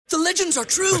The legends are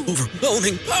true.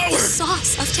 Overwhelming power!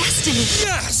 Sauce of destiny.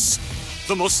 Yes!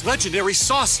 The most legendary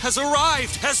sauce has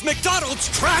arrived as McDonald's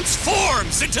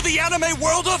transforms into the anime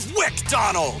world of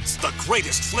WickDonald's. The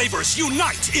greatest flavors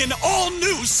unite in all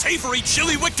new savory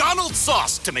chili McDonald's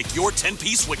sauce to make your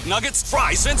 10-piece Wick Nuggets,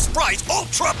 fries, and Sprite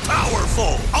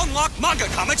ultra-powerful. Unlock manga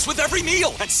comics with every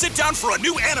meal and sit down for a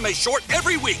new anime short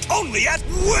every week only at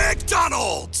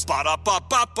WickDonald's.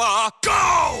 Ba-da-ba-ba-ba,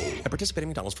 go! At participating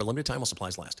McDonald's for a limited time while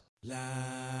supplies last. La,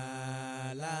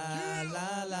 la,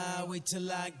 la, la, wait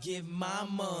till I give my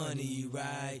money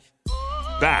right.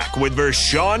 Back with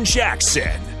Vershawn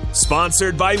Jackson,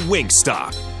 sponsored by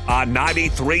Wingstop on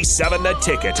 93.7 The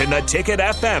Ticket and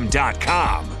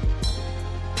theticketfm.com.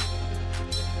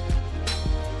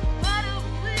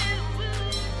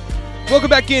 Welcome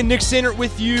back in. Nick Sainert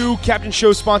with you. Captain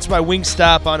Show sponsored by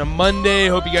Wingstop on a Monday.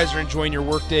 Hope you guys are enjoying your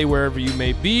workday wherever you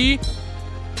may be.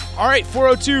 All right,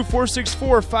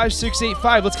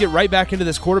 402-464-5685. Let's get right back into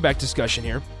this quarterback discussion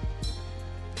here.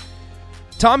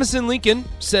 Thomas in Lincoln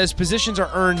says positions are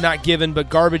earned, not given, but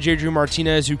garbage Adrian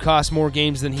Martinez, who cost more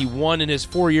games than he won in his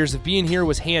 4 years of being here,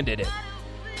 was handed it.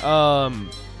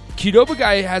 Qdoba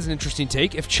guy has an interesting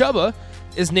take. If Chuba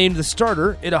is named the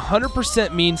starter, it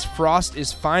 100% means Frost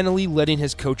is finally letting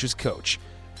his coaches coach.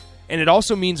 And it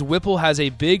also means Whipple has a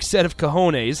big set of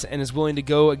cojones and is willing to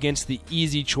go against the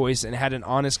easy choice and had an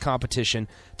honest competition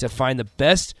to find the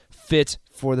best fit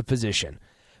for the position.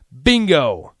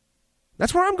 Bingo!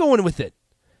 That's where I'm going with it.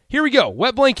 Here we go.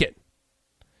 Wet blanket.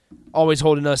 Always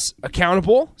holding us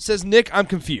accountable. Says Nick, I'm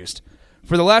confused.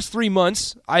 For the last 3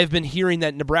 months, I have been hearing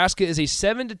that Nebraska is a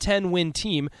 7-10 win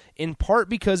team in part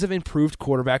because of improved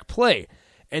quarterback play.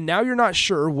 And now you're not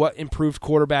sure what improved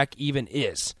quarterback even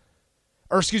is.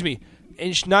 Or excuse me,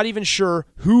 not even sure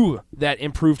who that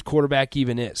improved quarterback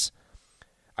even is.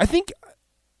 I think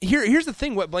here's the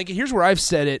thing, Wet Blanket. Here's where I've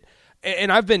said it, and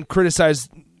I've been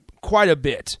criticized quite a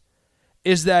bit,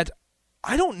 is that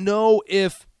I don't know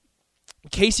if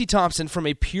Casey Thompson, from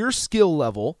a pure skill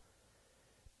level,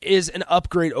 is an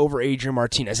upgrade over Adrian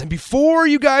Martinez. And before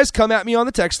you guys come at me on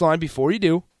the text line, before you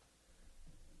do,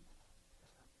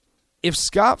 if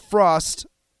Scott Frost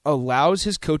allows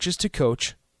his coaches to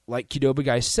coach, like Qdoba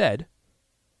guy said,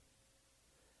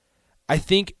 I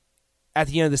think at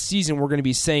the end of the season we're going to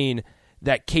be saying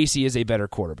that Casey is a better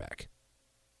quarterback.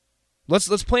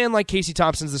 Let's plan like Casey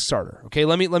Thompson's the starter. Okay,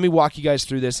 let me walk you guys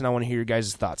through this, and I want to hear your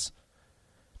guys' thoughts.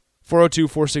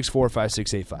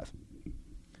 402-464-5685.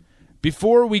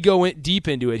 Before we go deep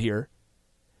into it here,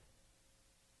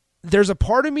 there's a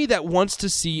part of me that wants to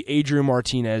see Adrian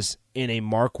Martinez in a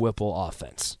Mark Whipple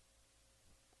offense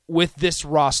with this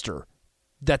roster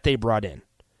that they brought in.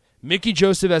 Mickey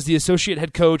Joseph as the associate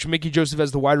head coach, Mickey Joseph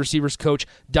as the wide receivers coach,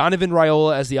 Donovan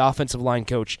Raiola as the offensive line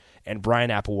coach, and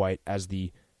Brian Applewhite as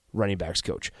the running backs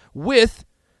coach. With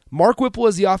Mark Whipple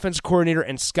as the offensive coordinator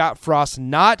and Scott Frost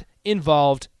not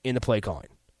involved in the play calling.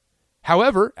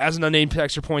 However, as an unnamed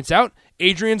texter points out,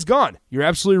 Adrian's gone. You're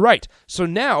absolutely right. So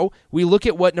now we look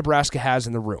at what Nebraska has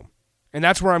in the room. And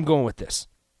that's where I'm going with this.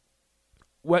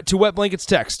 To Wet Blanket's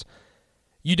text,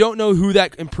 you don't know who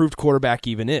that improved quarterback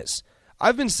even is.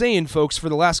 I've been saying, folks, for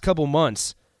the last couple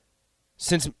months,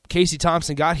 since Casey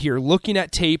Thompson got here, looking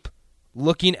at tape,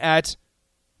 looking at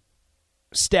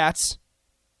stats,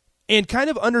 and kind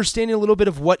of understanding a little bit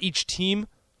of what each team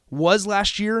was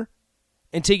last year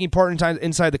and taking part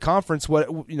inside the conference, what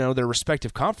their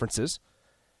respective conferences.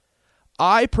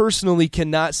 I personally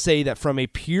cannot say that from a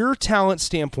pure talent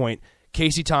standpoint,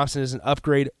 Casey Thompson is an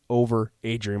upgrade over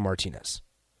Adrian Martinez.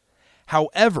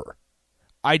 However,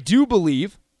 I do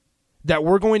believe that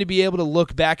we're going to be able to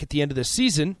look back at the end of the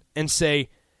season and say,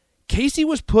 Casey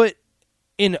was put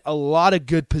in a lot of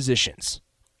good positions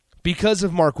because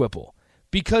of Mark Whipple,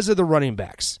 because of the running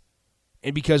backs,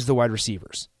 and because of the wide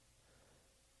receivers.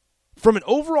 From an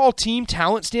overall team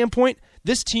talent standpoint,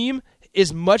 this team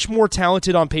is much more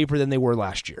talented on paper than they were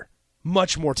last year.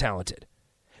 Much more talented.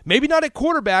 Maybe not at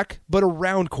quarterback, but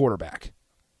around quarterback.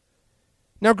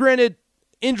 Now, granted,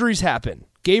 injuries happen.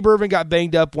 Gabe Ervin got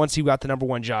banged up once he got the number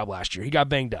one job last year. He got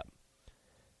banged up.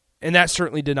 And that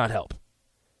certainly did not help.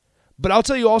 But I'll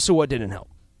tell you also what didn't help.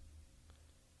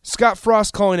 Scott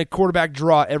Frost calling a quarterback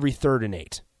draw every 3rd and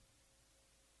 8.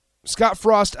 Scott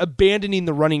Frost abandoning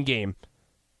the running game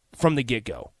from the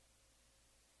get-go.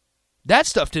 That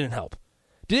stuff didn't help.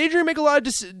 Did Adrian make a lot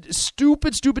of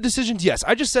stupid decisions? Yes.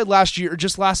 I just said last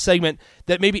segment,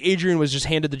 that maybe Adrian was just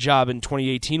handed the job in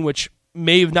 2018, which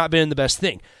may have not been the best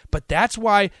thing. But that's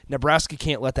why Nebraska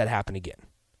can't let that happen again.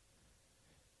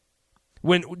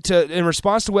 In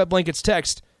response to Wet Blanket's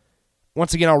text,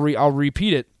 once again, I'll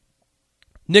repeat it.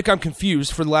 Nick, I'm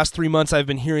confused. For the last 3 months, I've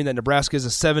been hearing that Nebraska is a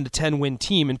 7-10 win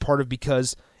team, in part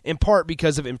because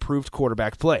of improved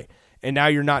quarterback play. And now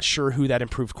you're not sure who that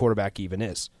improved quarterback even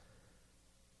is.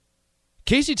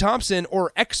 Casey Thompson,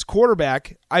 or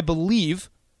ex-quarterback, I believe,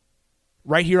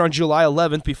 right here on July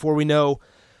 11th, before we know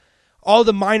all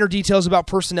the minor details about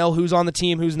personnel, who's on the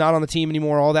team, who's not on the team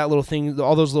anymore, all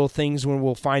those little things when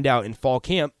we'll find out in fall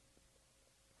camp.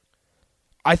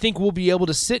 I think we'll be able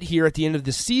to sit here at the end of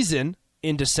the season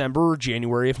in December or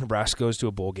January if Nebraska goes to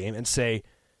a bowl game and say,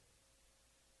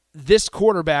 this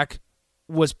quarterback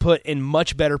was put in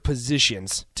much better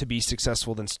positions to be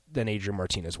successful than Adrian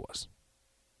Martinez was.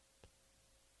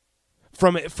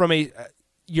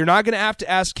 You're not going to have to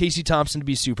ask Casey Thompson to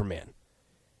be Superman.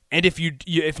 And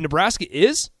if Nebraska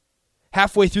is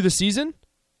halfway through the season,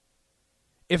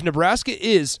 if Nebraska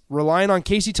is relying on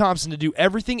Casey Thompson to do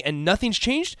everything and nothing's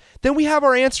changed, then we have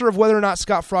our answer of whether or not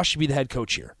Scott Frost should be the head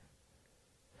coach here.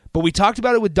 But we talked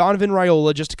about it with Donovan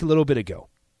Raiola just a little bit ago.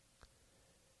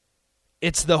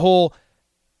 It's the whole,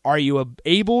 are you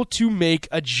able to make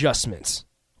adjustments?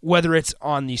 Whether it's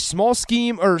on the small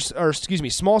scheme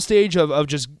small stage of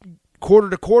just quarter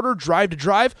to quarter, drive to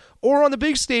drive, or on the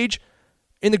big stage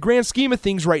in the grand scheme of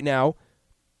things right now,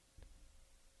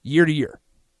 year to year.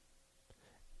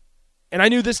 And I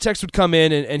knew this text would come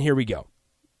in, and here we go.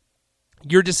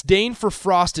 Your disdain for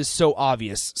Frost is so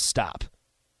obvious. Stop.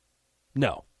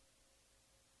 No.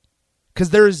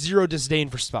 Because there is zero disdain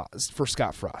for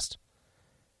Scott Frost.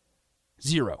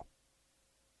 Zero.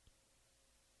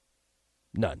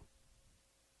 None.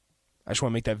 I just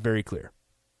want to make that very clear.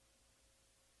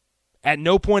 At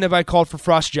no point have I called for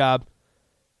Frost's job.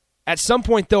 At some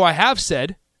point, though, I have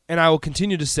said, and I will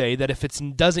continue to say, that if it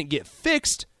doesn't get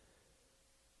fixed,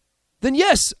 then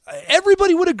yes,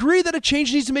 everybody would agree that a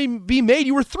change needs to be made.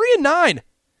 You were 3-9.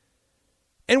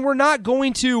 And we're not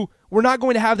going to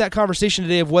have that conversation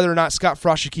today of whether or not Scott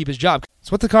Frost should keep his job.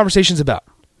 That's what the conversation's about.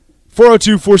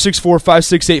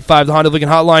 402-464-5685, the Honda Lincoln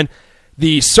Hotline.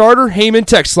 The Sarter Heyman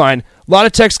text line. A lot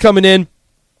of texts coming in.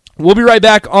 We'll be right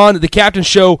back on the Captain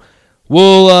Show.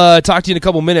 We'll talk to you in a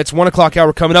couple minutes. 1 o'clock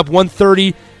hour coming up.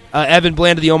 1:30. Evan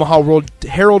Bland of the Omaha World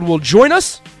Herald will join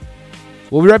us.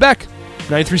 We'll be right back.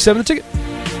 93.7 The Ticket.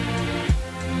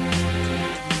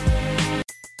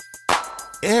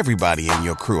 Everybody in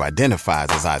your crew identifies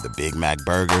as either Big Mac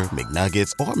Burger,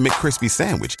 McNuggets, or McCrispy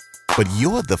Sandwich. But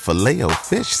you're the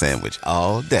Filet-O-Fish Sandwich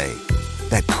all day.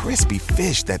 That crispy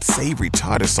fish, that savory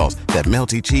tartar sauce, that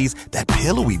melty cheese, that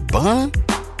pillowy bun.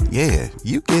 Yeah,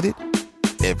 you get it.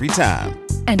 Every time.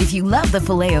 And if you love the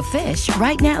Filet-O-Fish,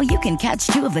 right now you can catch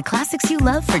two of the classics you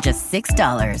love for just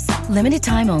 $6. Limited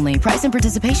time only. Price and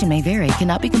participation may vary.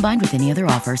 Cannot be combined with any other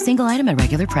offer. Single item at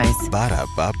regular price.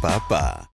 Ba-da-ba-ba-ba.